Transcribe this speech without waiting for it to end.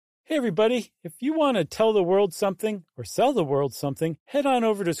Hey everybody, if you want to tell the world something or sell the world something, head on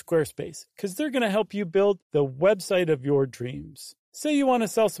over to Squarespace because they're going to help you build the website of your dreams. Say you want to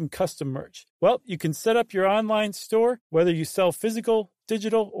sell some custom merch. Well, you can set up your online store, whether you sell physical,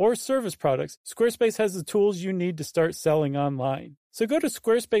 digital, or service products. Squarespace has the tools you need to start selling online. So go to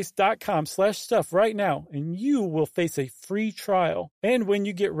squarespace.com/stuff right now and you will face a free trial. And when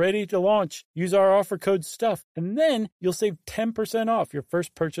you get ready to launch, use our offer code STUFF and then you'll save 10% off your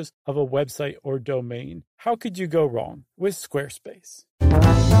first purchase of a website or domain. How could you go wrong with Squarespace?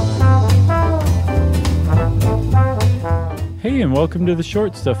 Hey, and welcome to the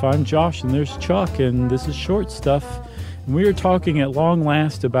Short Stuff. I'm Josh, and there's Chuck, and this is Short Stuff. And we are talking at long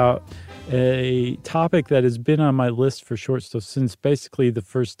last about a topic that has been on my list for Short Stuff since basically the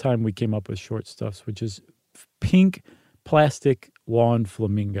first time we came up with Short Stuffs, which is pink plastic lawn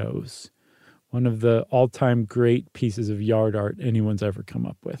flamingos. One of the all-time great pieces of yard art anyone's ever come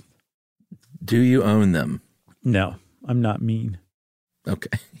up with. Do you own them? No, I'm not mean.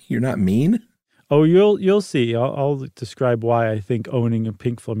 Okay. You're not mean? Oh, you'll see. I'll describe why I think owning a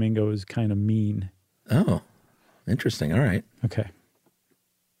pink flamingo is kind of mean. Oh, interesting. All right. Okay.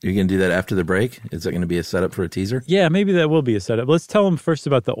 You're going to do that after the break? Is that going to be a setup for a teaser? Yeah, maybe that will be a setup. Let's tell them first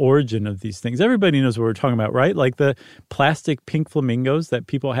about the origin of these things. Everybody knows what we're talking about, right? Like the plastic pink flamingos that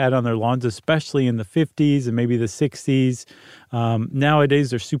people had on their lawns, especially in the 50s and maybe the 60s.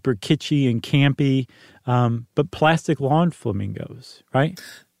 Nowadays, they're super kitschy and campy, but plastic lawn flamingos, right?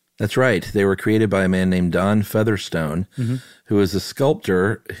 That's right. They were created by a man named Don Featherstone, who was a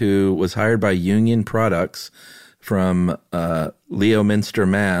sculptor who was hired by Union Products from Leominster,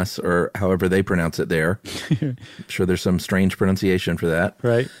 Mass., or however they pronounce it there. I'm sure there's some strange pronunciation for that.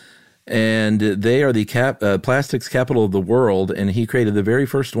 Right. And they are the plastics capital of the world, and he created the very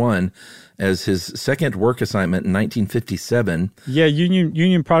first one as his second work assignment in 1957. Yeah,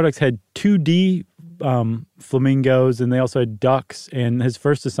 Union Products had 2D flamingos, and they also had ducks, and his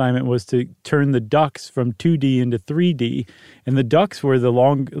first assignment was to turn the ducks from 2D into 3D, and the ducks were the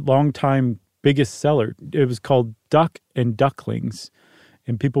long time biggest seller. It was called Duck and Ducklings,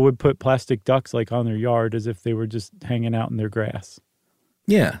 and people would put plastic ducks like on their yard as if they were just hanging out in their grass.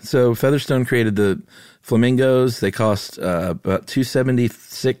 Yeah, so Featherstone created the flamingos. They cost about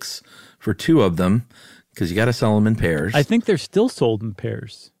 $276 for two of them, because you got to sell them in pairs. I think they're still sold in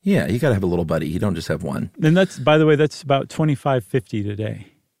pairs. Yeah, you got to have a little buddy. You don't just have one. And that's, by the way, that's about $25.50 today.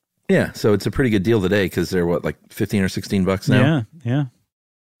 Yeah, so it's a pretty good deal today because they're, like $15 or $16 now? Yeah.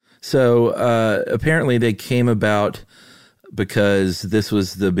 So apparently they came about because this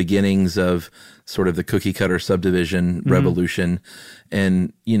was the beginnings of sort of the cookie cutter subdivision revolution.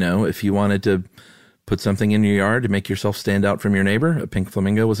 And, if you wanted to put something in your yard to make yourself stand out from your neighbor, a pink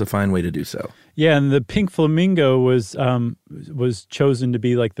flamingo was a fine way to do so. Yeah, and the pink flamingo was chosen to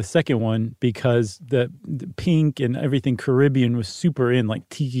be like the second one because the pink and everything Caribbean was super in. Like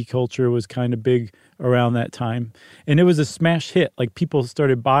tiki culture was kind of big around that time. And it was a smash hit. Like people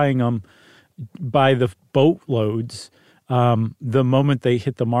started buying them by the boatloads the moment they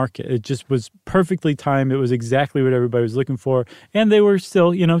hit the market. It just was perfectly timed. It was exactly what everybody was looking for. And they were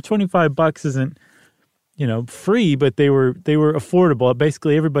still, $25 isn't free, but they were affordable.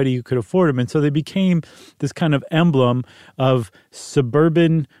 Basically, everybody who could afford them. And so they became this kind of emblem of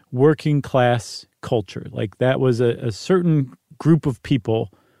suburban working class culture. Like that was a certain group of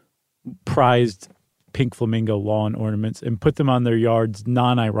people prized pink flamingo lawn ornaments and put them on their yards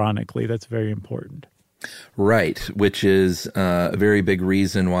non-ironically. That's very important. Right, which is a very big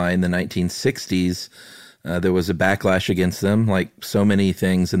reason why in the 1960s there was a backlash against them, like so many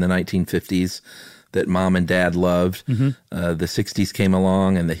things in the 1950s. That mom and dad loved. The 60s came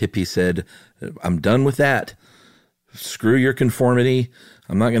along and the hippies said, I'm done with that. Screw your conformity.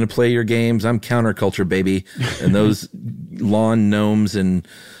 I'm not going to play your games. I'm counterculture, baby. And those lawn gnomes and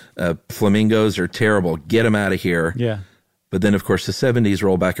flamingos are terrible. Get them out of here. Yeah. But then, of course, the 70s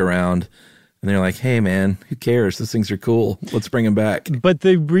roll back around and they're like, hey, man, who cares? Those things are cool. Let's bring them back. But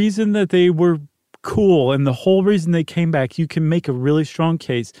the reason that they were cool, and the whole reason they came back, you can make a really strong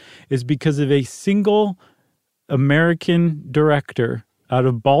case, is because of a single American director out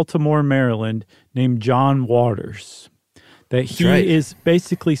of Baltimore, Maryland, named John Waters. That he is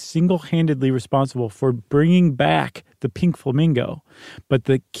basically single-handedly responsible for bringing back the pink flamingo. But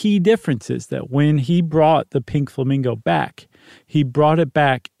the key difference is that when he brought the pink flamingo back, he brought it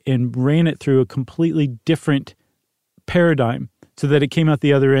back and ran it through a completely different paradigm so that it came out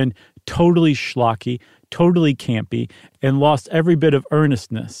the other end totally schlocky, totally campy, and lost every bit of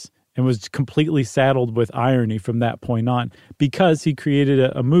earnestness and was completely saddled with irony from that point on because he created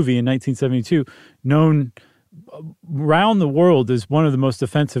a movie in 1972 known around the world is one of the most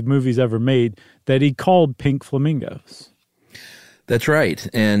offensive movies ever made that he called pink flamingos. That's right.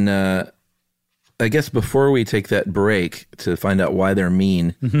 And I guess before we take that break to find out why they're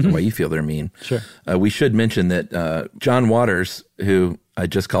mean, or why you feel they're mean, sure. We should mention that John Waters, who I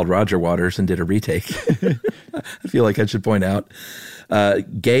just called Roger Waters and did a retake, I feel like I should point out,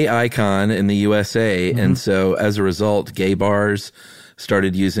 gay icon in the USA. And so as a result, gay bars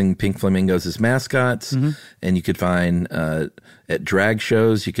started using pink flamingos as mascots. And you could find at drag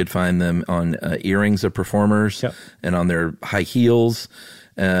shows, you could find them on earrings of performers and on their high heels.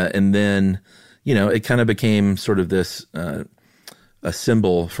 And then, it kind of became sort of this a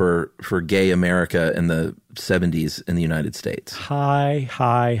symbol for gay America in the 70s in the United States. High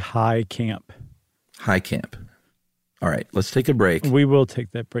camp. High camp. All right, let's take a break. We will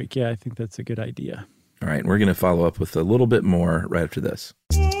take that break. Yeah, I think that's a good idea. All right, we're going to follow up with a little bit more right after this.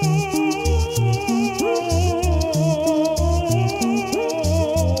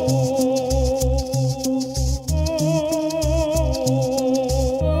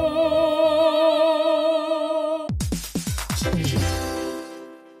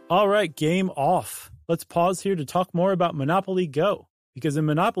 All right, game off. Let's pause here to talk more about Monopoly Go. Because in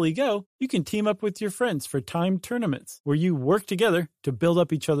Monopoly Go, you can team up with your friends for timed tournaments where you work together to build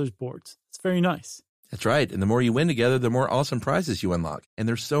up each other's boards. It's very nice. That's right. And the more you win together, the more awesome prizes you unlock. And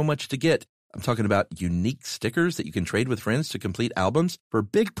there's so much to get. I'm talking about unique stickers that you can trade with friends to complete albums for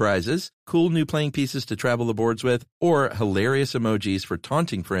big prizes, cool new playing pieces to travel the boards with, or hilarious emojis for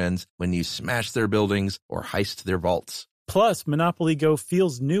taunting friends when you smash their buildings or heist their vaults. Plus, Monopoly Go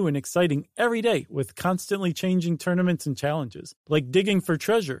feels new and exciting every day with constantly changing tournaments and challenges, like digging for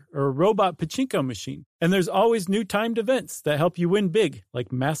treasure or a robot pachinko machine. And there's always new timed events that help you win big,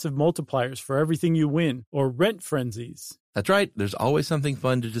 like massive multipliers for everything you win or rent frenzies. That's right. There's always something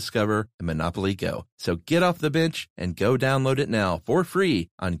fun to discover in Monopoly Go. So get off the bench and go download it now for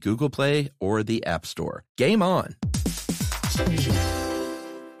free on Google Play or the App Store. Game on!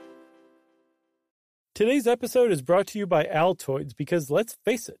 Today's episode is brought to you by Altoids because, let's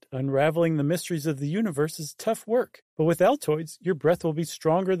face it, unraveling the mysteries of the universe is tough work. But with Altoids, your breath will be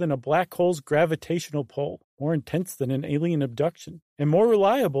stronger than a black hole's gravitational pull, more intense than an alien abduction, and more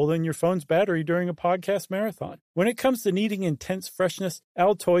reliable than your phone's battery during a podcast marathon. When it comes to needing intense freshness,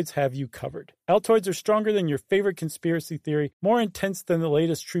 Altoids have you covered. Altoids are stronger than your favorite conspiracy theory, more intense than the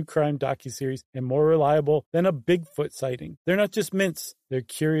latest true crime docuseries, and more reliable than a Bigfoot sighting. They're not just mints, they're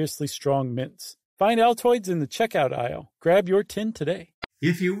curiously strong mints. Find Altoids in the checkout aisle. Grab your tin today.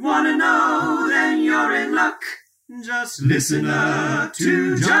 If you want to know, then you're in luck. Just listen up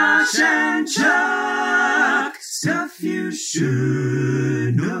to Josh and Chuck. Stuff you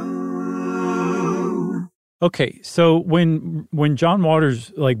should know. Okay, so when John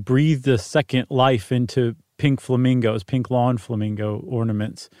Waters breathed a second life into pink flamingos, pink lawn flamingo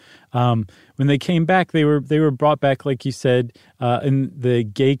ornaments. When they came back, they were brought back, like you said, in the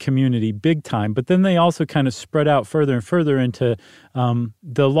gay community big time. But then they also kind of spread out further and further into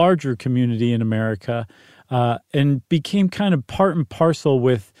the larger community in America and became kind of part and parcel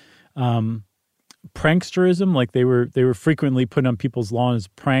with pranksterism. Like they were frequently put on people's lawn as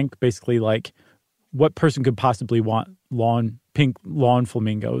prank, basically like what person could possibly want pink lawn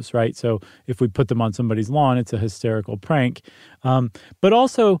flamingos, right? So if we put them on somebody's lawn, it's a hysterical prank. But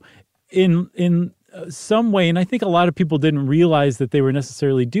also in some way, and I think a lot of people didn't realize that they were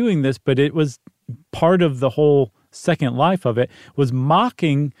necessarily doing this, but it was part of the whole second life of it, was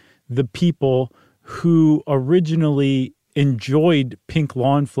mocking the people who originally enjoyed pink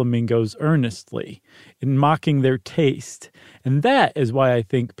lawn flamingos earnestly and mocking their taste. And that is why I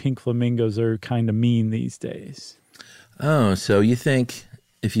think pink flamingos are kind of mean these days. Oh, so you think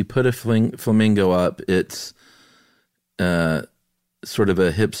if you put a flamingo up, it's sort of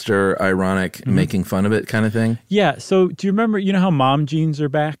a hipster, ironic, making fun of it kind of thing? Yeah. So do you remember, how mom jeans are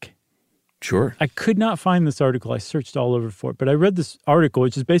back? Sure. I could not find this article. I searched all over for it, but I read this article,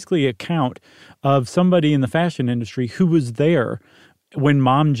 which is basically an account of somebody in the fashion industry who was there when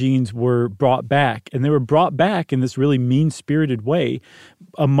mom jeans were brought back. And they were brought back in this really mean-spirited way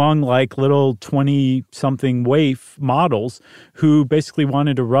among little 20-something waif models who basically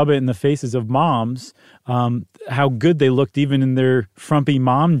wanted to rub it in the faces of moms, how good they looked even in their frumpy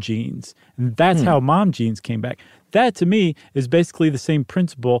mom jeans. And that's how mom jeans came back. That, to me, is basically the same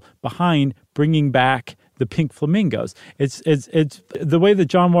principle behind bringing back the pink flamingos. It's the way that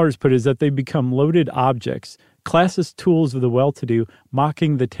John Waters put it is that they become loaded objects, classist tools of the well-to-do,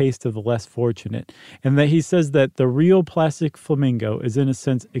 mocking the taste of the less fortunate. And that he says that the real plastic flamingo is, in a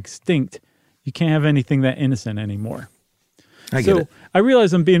sense, extinct. You can't have anything that innocent anymore. I get it. I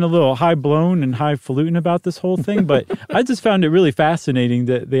realize I'm being a little high blown and highfalutin about this whole thing, but I just found it really fascinating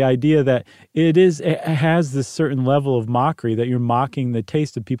that the idea that it has this certain level of mockery, that you're mocking the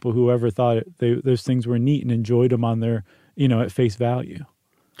taste of people who ever thought those things were neat and enjoyed them on their, at face value.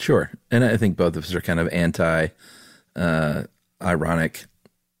 Sure. And I think both of us are kind of ironic,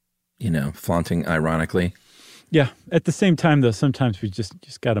 flaunting ironically. Yeah. At the same time, though, sometimes we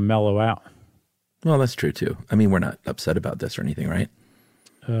just got to mellow out. Well, that's true, too. I mean, we're not upset about this or anything, right?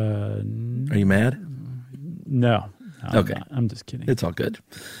 Are you mad? No. Okay. I'm just kidding. It's all good.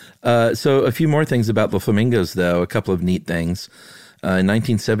 So a few more things about the flamingos, though, a couple of neat things. In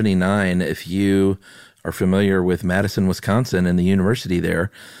 1979, if you are familiar with Madison, Wisconsin, and the university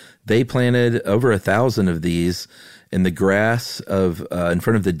there, they planted over 1,000 of these in the grass in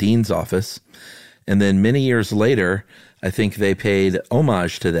front of the dean's office. And then many years later, I think they paid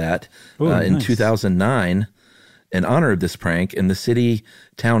homage to that in 2009 in honor of this prank, and the city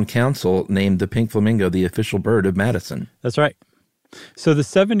town council named the pink flamingo the official bird of Madison. That's right. So the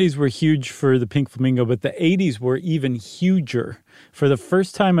 70s were huge for the pink flamingo, but the 80s were even huger. For the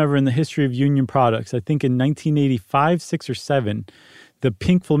first time ever in the history of Union Products, I think in 1985, 6 or 7, the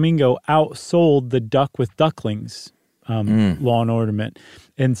pink flamingo outsold the duck with ducklings lawn ornament.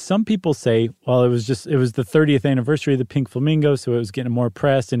 And some people say, well, it was the 30th anniversary of the pink flamingo, so it was getting more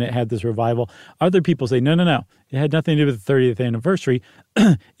press and it had this revival. Other people say, no. It had nothing to do with the 30th anniversary.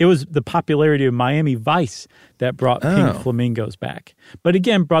 It was the popularity of Miami Vice that brought pink flamingos back. But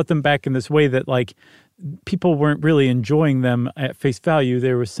again, brought them back in this way that, like, people weren't really enjoying them at face value.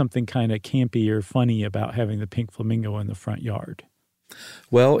 There was something kind of campy or funny about having the pink flamingo in the front yard.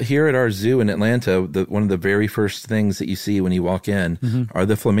 Well, here at our zoo in Atlanta, one of the very first things that you see when you walk in are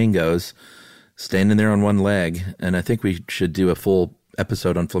the flamingos standing there on one leg. And I think we should do a full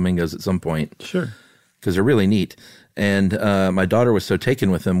episode on flamingos at some point. Sure. Because they're really neat. And my daughter was so taken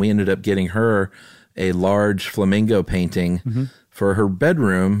with them, we ended up getting her a large flamingo painting for her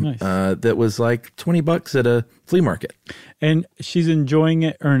bedroom that was like $20 at a flea market. And she's enjoying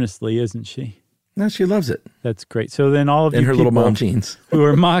it earnestly, isn't she? No, she loves it. That's great. So then all of in you her people little mom jeans who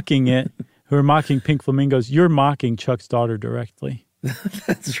are mocking it, who are mocking pink flamingos, you're mocking Chuck's daughter directly.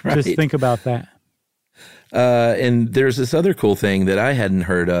 That's right. Just think about that. And there's this other cool thing that I hadn't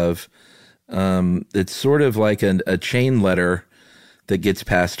heard of. It's sort of like a chain letter that gets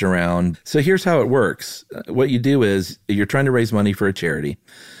passed around. So here's how it works. What you do is you're trying to raise money for a charity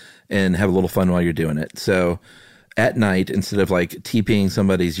and have a little fun while you're doing it. So at night, instead of like TPing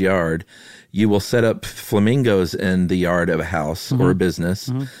somebody's yard, you will set up flamingos in the yard of a house or a business.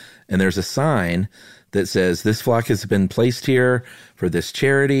 And there's a sign that says, this flock has been placed here for this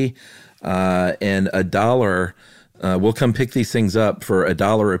charity. And $1, we'll come pick these things up for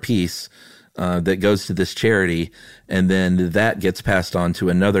 $1 a piece that goes to this charity. And then that gets passed on to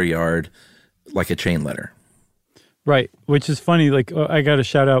another yard like a chain letter. Right, which is funny. Like, I got to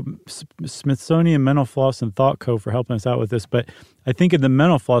shout out Smithsonian Mental Floss and Thought Co. for helping us out with this. But I think in the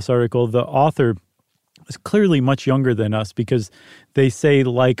Mental Floss article, the author is clearly much younger than us because they say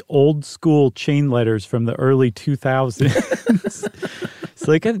like old school chain letters from the early 2000s. It's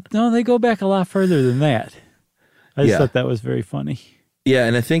like, no, they go back a lot further than that. I just thought that was very funny. Yeah,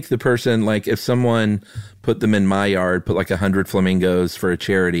 and I think the person, like, if someone put them in my yard, put like 100 flamingos for a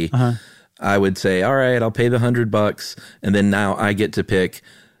charity, I would say, all right, I'll pay the $100, and then now I get to pick,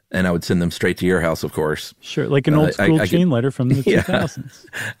 and I would send them straight to your house, of course. Sure, like an old school chain letter from the 2000s.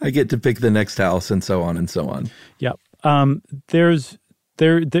 I get to pick the next house, and so on and so on. Yep. So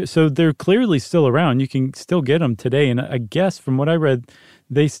they're clearly still around. You can still get them today, and I guess from what I read,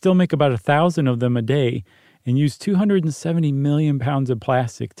 they still make about 1,000 of them a day, and use 270 million pounds of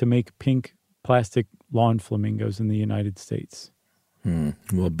plastic to make pink plastic lawn flamingos in the United States.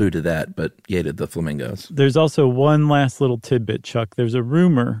 Well, boo to that, but yay to the flamingos. There's also one last little tidbit, Chuck. There's a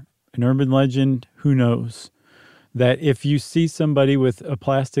rumor, an urban legend, who knows, that if you see somebody with a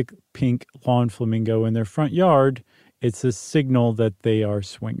plastic pink lawn flamingo in their front yard, it's a signal that they are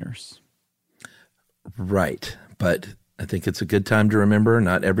swingers. Right, but I think it's a good time to remember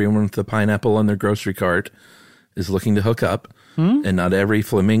not everyone with a pineapple on their grocery cart is looking to hook up, and not every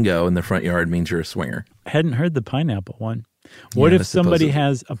flamingo in the front yard means you're a swinger. I hadn't heard the pineapple one. What if somebody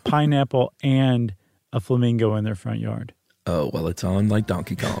has a pineapple and a flamingo in their front yard? Oh, well, it's on like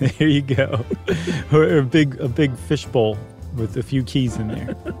Donkey Kong. There you go. Or a big fishbowl with a few keys in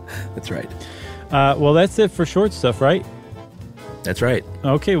there. That's right. Well, that's it for short stuff, right? That's right.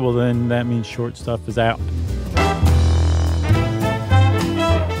 Okay, well then that means short stuff is out.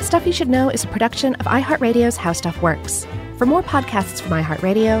 Stuff You Should Know is a production of iHeartRadio's How Stuff Works. For more podcasts from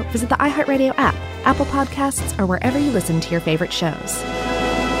iHeartRadio, visit the iHeartRadio app, Apple Podcasts, or wherever you listen to your favorite shows.